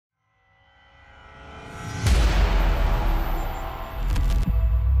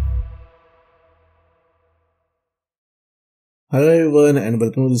Hello everyone and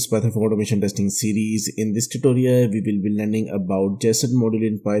welcome to this Python for Automation testing series. In this tutorial, we will be learning about JSON module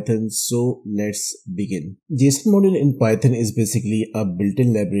in Python. So let's begin. JSON module in Python is basically a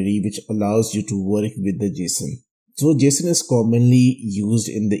built-in library which allows you to work with the JSON. So JSON is commonly used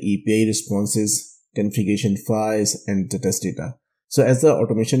in the API responses, configuration files, and the test data. So as the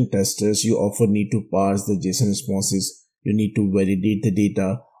automation testers, you often need to parse the JSON responses. You need to validate the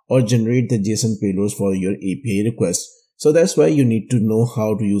data or generate the JSON payloads for your API request. So that's why you need to know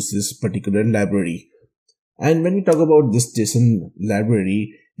how to use this particular library. And when we talk about this JSON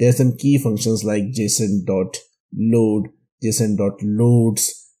library, there are some key functions like json.load,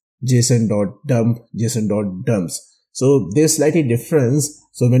 json.loads, json.dump, json.dumps. So there's slightly difference.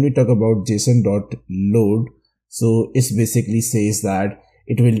 So when we talk about json.load, so it basically says that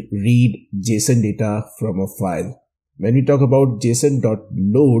it will read JSON data from a file. When we talk about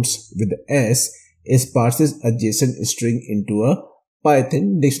json.loads with the S, it parses a JSON string into a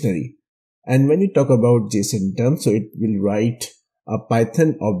Python dictionary. And when we talk about json.dump, so it will write a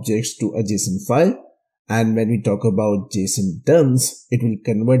Python objects to a JSON file. And when we talk about json.dumps, it will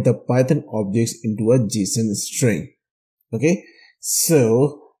convert the Python objects into a JSON string. Okay,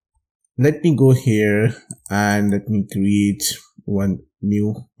 so let me go here and let me create one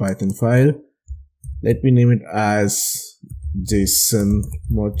new Python file. Let me name it as JSON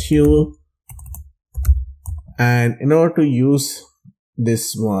Module. And in order to use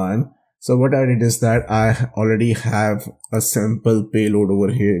this one, so what I did is that I already have a sample payload over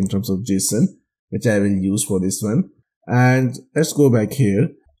here in terms of JSON, which I will use for this one. And let's go back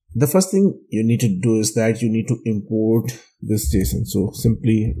here. The first thing you need to do is that you need to import this JSON. So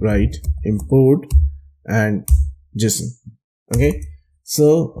simply write import and JSON. Okay.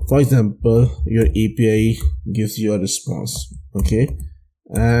 So for example, your API gives you a response. Okay.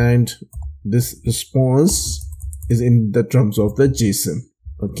 And this response is in the terms of the JSON.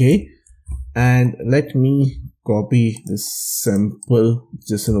 Okay, and let me copy this sample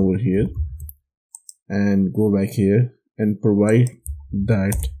JSON over here and go back here and provide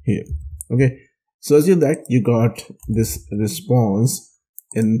that here. Okay, so assume that you got this response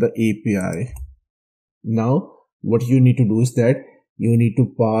in the API. Now what you need to do is that you need to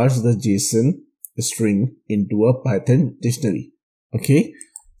parse the JSON string into a Python dictionary. Okay,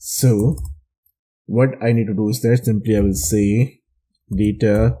 so what I need to do is that simply I will say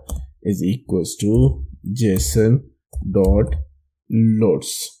data is equals to json.loads.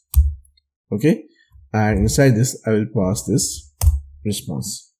 Okay, and inside this I will pass this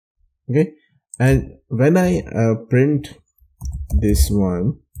response. Okay, and when I print this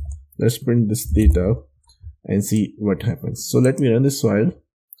one, let's print this data and see what happens. So let me run this file.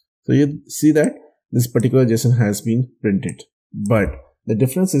 So you see that this particular JSON has been printed, but the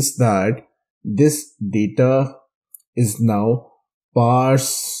difference is that this data is now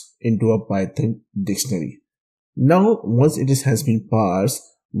parsed into a Python dictionary. Now, once it has been parsed,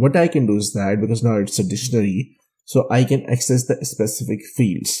 what I can do is that because now it's a dictionary, so I can access the specific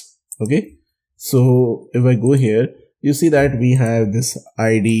fields. Okay, so if I go here, you see that we have this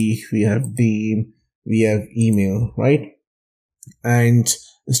ID, we have name, we have email, right? And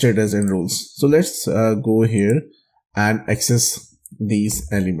status and roles. So let's go here and access these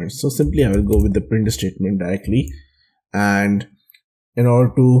elements. So simply I will go with the print statement directly, and in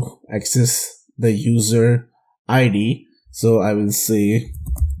order to access the user ID, so I will say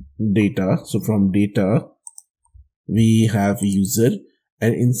data. So from data we have user,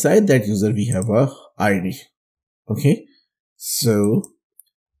 and inside that user we have a ID. Okay, so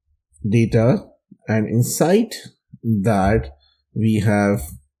data, and inside that we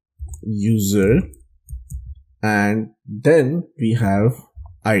have user, and then we have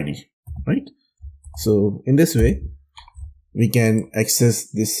ID, right? So in this way we can access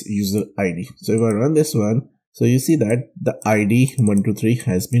this user ID. So if I run this one, so you see that the ID 123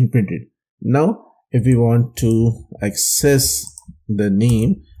 has been printed. Now if we want to access the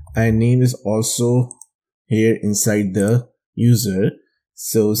name, and name is also here inside the user,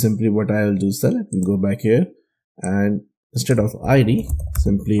 so simply what I will do is that let me go back here, and instead of ID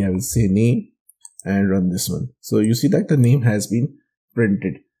simply I will say name and run this one. So you see that the name has been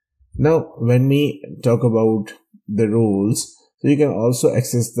printed. Now when we talk about the roles, so you can also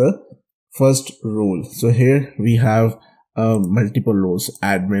access the first role. So here we have multiple roles,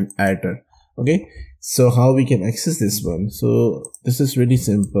 admin, editor. Okay, so how we can access this one? So this is really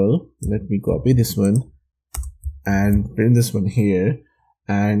simple. Let me copy this one and print this one here.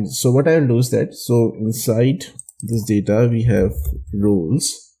 And so what I'll do is that, so inside this data we have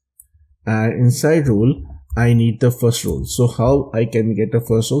roles, and inside role I need the first role. So how I can get the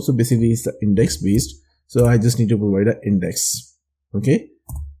first role? So basically it's the index based. So I just need to provide an index. Okay,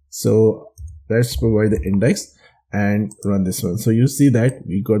 so let's provide the index and run this one. So you see that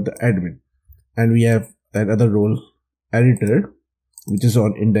we got the admin, and we have another role editor which is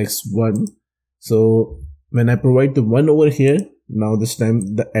on index 1. So when I provide the 1 over here, now this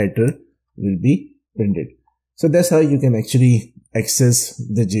time the editor will be printed. So that's how you can actually access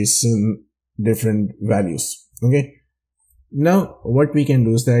the JSON different values. Okay, now what we can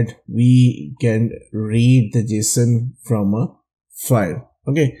do is that we can read the JSON from a file.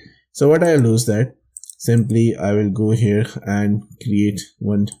 Okay, so what I'll do is that simply I will go here and create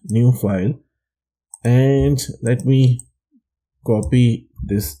one new file, and let me copy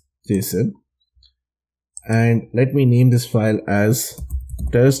this JSON and let me name this file as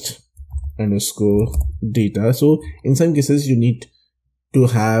test underscore data. So in some cases you need to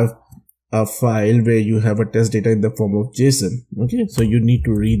have a file where you have a test data in the form of JSON. Okay, so you need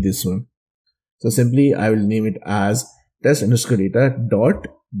to read this one. So simply I will name it as test underscore data dot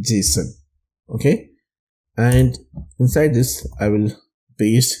JSON. Okay, and inside this I will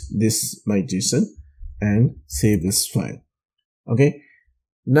paste this my JSON and save this file. Okay,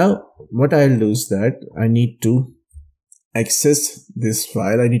 now what I'll do is that I need to access this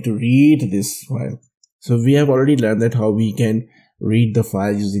file. I need to read this file. So we have already learned that how we can read the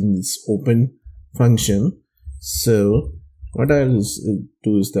file using this open function. So what I'll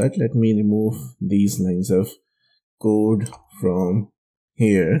do is that let me remove these lines of code from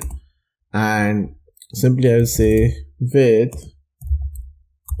here, and simply I will say with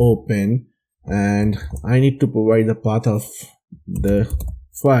open, and I need to provide the path of the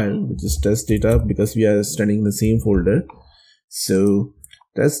file which is test data because we are studying the same folder. So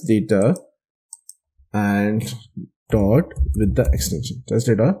test data and dot with the extension test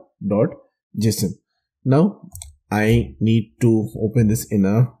data dot JSON. Now I need to open this in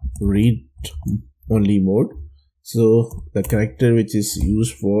a read only mode. So the character which is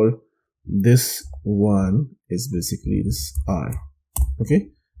used for this one is basically this R. Okay,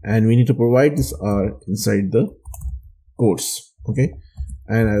 and we need to provide this R inside the quotes. Okay,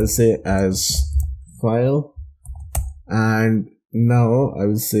 and I will say as file, and now I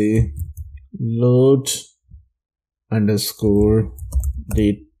will say load underscore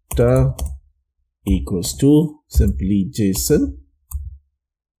data equals to simply JSON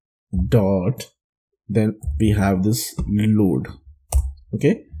dot, then we have this load.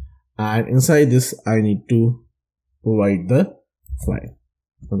 Okay, and inside this I need to provide the file.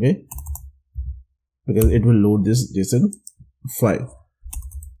 Okay, because it will load this JSON file.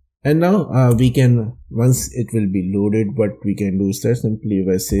 And now we can, once it will be loaded, what we can do is that simply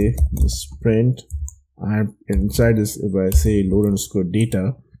if I say this print, and inside this if I say load underscore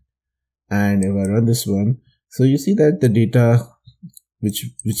data, and if I run this one, so you see that the data which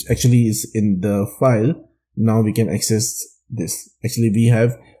actually is in the file, now we can access this. Actually we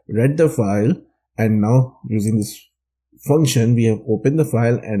have read the file, and now using this function we have opened the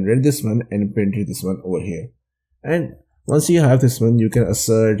file and read this one and printed this one over here. And once you have this one, you can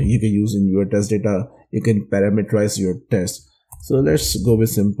assert, you can use in your test data, you can parameterize your test. So let's go with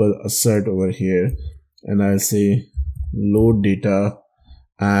simple assert over here, and I'll say load data,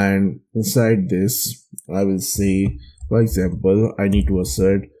 and inside this I will say, for example, I need to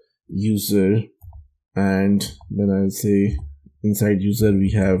assert user, and then I'll say inside user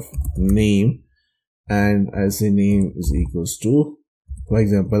we have name, and I'll say name is equals to, for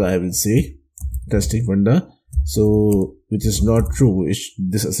example, I will say testing vendor. So which is not true,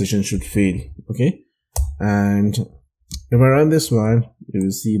 this assertion should fail. Okay, and if I run this one, you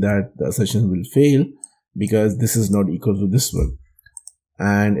will see that the assertion will fail because this is not equal to this one.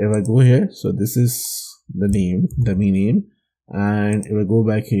 And if I go here, so this is the name, dummy name, and if I go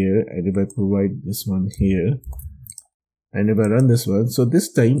back here and if I provide this one here, and if I run this one, so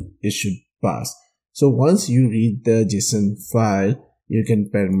this time it should pass. So once you read the JSON file, you can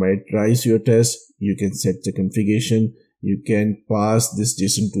parameterize your test, you can set the configuration, you can pass this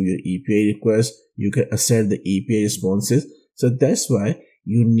JSON to your API request, you can assert the API responses. So that's why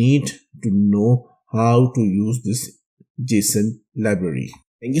you need to know how to use this JSON library.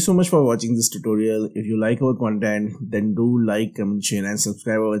 Thank you so much for watching this tutorial. If you like our content, then do like, comment, share and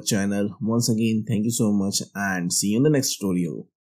subscribe our channel. Once again, thank you so much and see you in the next tutorial.